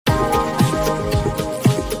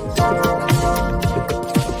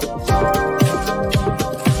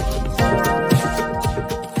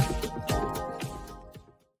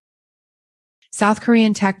South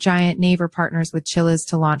Korean tech giant Naver partners with Chiliz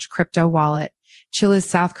to launch crypto wallet. Chiliz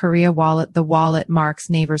South Korea wallet. The wallet marks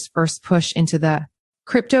Naver's first push into the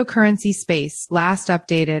cryptocurrency space, last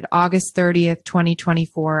updated August 30th,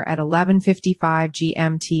 2024 at 11:55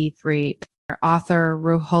 GMT3. Author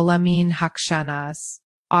Ruholamin Haqshanas.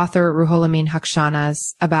 Author Ruholamin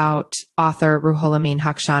Haqshanas. About author Ruholamin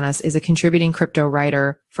Haqshanas is a contributing crypto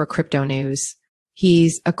writer for Cryptonews.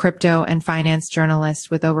 He's a crypto and finance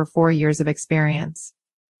journalist with over 4 years of experience.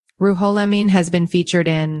 Ruholamin has been featured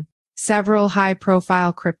in several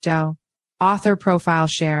high-profile crypto author profile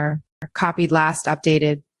share, copied last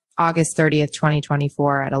updated August 30th,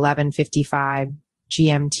 2024 at 11:55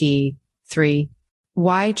 GMT3.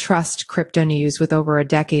 Why trust Cryptonews? With over a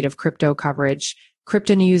decade of crypto coverage,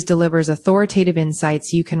 Cryptonews delivers authoritative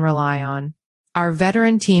insights you can rely on. Our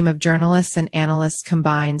veteran team of journalists and analysts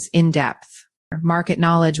combines in-depth market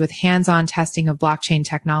knowledge with hands-on testing of blockchain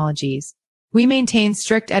technologies. We maintain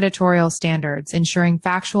strict editorial standards, ensuring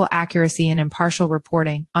factual accuracy and impartial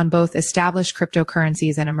reporting on both established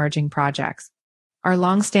cryptocurrencies and emerging projects. Our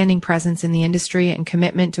long-standing presence in the industry and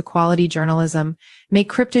commitment to quality journalism make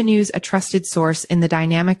Cryptonews a trusted source in the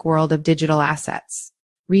dynamic world of digital assets.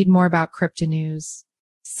 Read more about Cryptonews.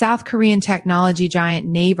 South Korean technology giant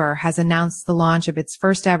Naver has announced the launch of its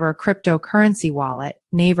first ever cryptocurrency wallet,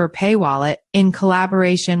 Naver Pay Wallet, in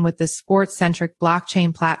collaboration with the sports-centric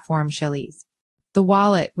blockchain platform Chiliz. The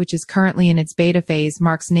wallet, which is currently in its beta phase,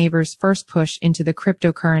 marks Naver's first push into the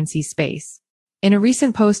cryptocurrency space. In a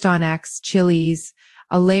recent post on X, Chiliz,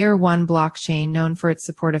 a layer 1 blockchain known for its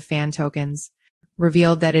support of fan tokens,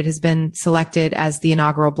 revealed that it has been selected as the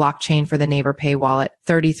inaugural blockchain for the Naver Pay Wallet,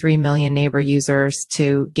 33 million Naver users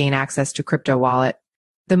to gain access to crypto wallet.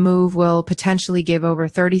 The move will potentially give over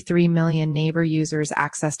 33 million Naver users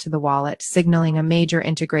access to the wallet, signaling a major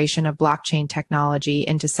integration of blockchain technology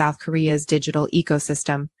into South Korea's digital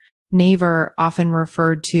ecosystem. Naver, often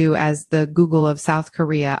referred to as the Google of South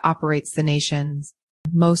Korea, operates the nation's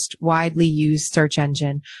most widely used search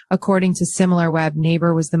engine. According to SimilarWeb,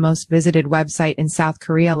 Naver was the most visited website in South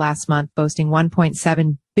Korea last month, boasting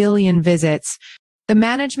 1.7 billion visits. The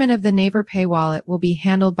management of the Naver Pay wallet will be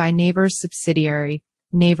handled by Naver's subsidiary,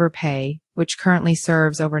 Naver Pay, which currently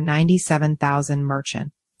serves over 97,000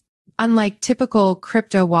 merchants. Unlike typical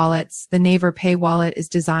crypto wallets, the Naver Pay wallet is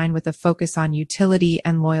designed with a focus on utility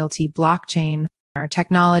and loyalty blockchain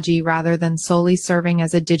technology rather than solely serving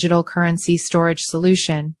as a digital currency storage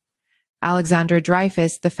solution. Alexandra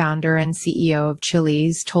Dreyfus, the founder and CEO of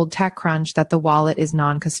Chiliz, told TechCrunch that the wallet is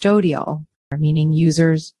non-custodial, meaning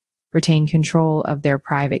users retain control of their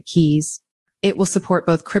private keys. It will support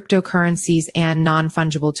both cryptocurrencies and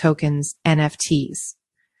non-fungible tokens, NFTs.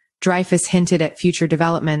 Dreyfus hinted at future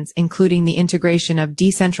developments, including the integration of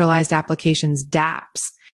decentralized applications,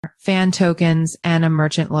 dApps, fan tokens, and a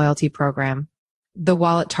merchant loyalty program. The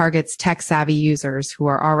wallet targets tech-savvy users who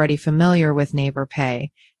are already familiar with Naver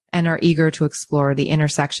Pay and are eager to explore the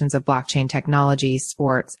intersections of blockchain technology,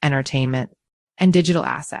 sports, entertainment, and digital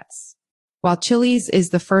assets. While Chiliz is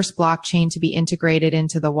the first blockchain to be integrated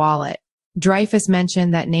into the wallet, Dreyfus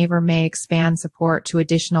mentioned that Naver may expand support to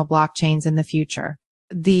additional blockchains in the future.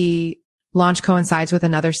 The launch coincides with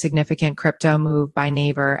another significant crypto move by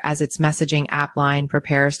Naver as its messaging app line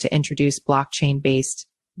prepares to introduce blockchain-based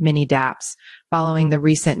mini dApps following the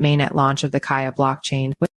recent mainnet launch of the Kaya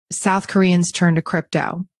blockchain. South Koreans turn to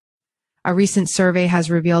crypto. A recent survey has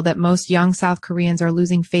revealed that most young South Koreans are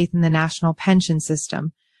losing faith in the national pension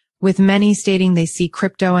system, with many stating they see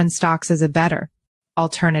crypto and stocks as a better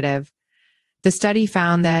alternative. The study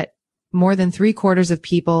found that more than 3/4 of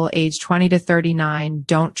people aged 20 to 39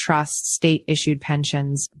 don't trust state-issued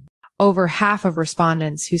pensions. Over half of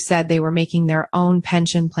respondents who said they were making their own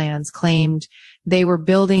pension plans claimed they were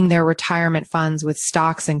building their retirement funds with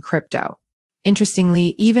stocks and crypto.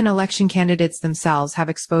 Interestingly, even election candidates themselves have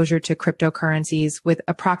exposure to cryptocurrencies, with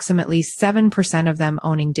approximately 7% of them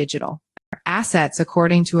owning digital assets,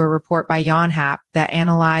 according to a report by Yonhap that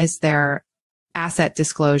analyzed their asset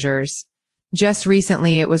disclosures. Just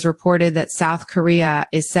recently, it was reported that South Korea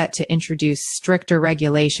is set to introduce stricter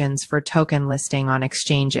regulations for token listing on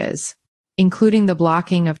exchanges, including the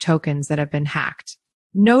blocking of tokens that have been hacked.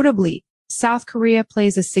 Notably, South Korea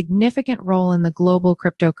plays a significant role in the global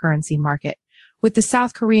cryptocurrency market, with the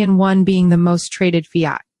South Korean won being the most traded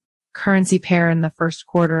fiat currency pair in the first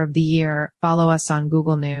quarter of the year. Follow us on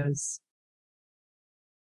Google News.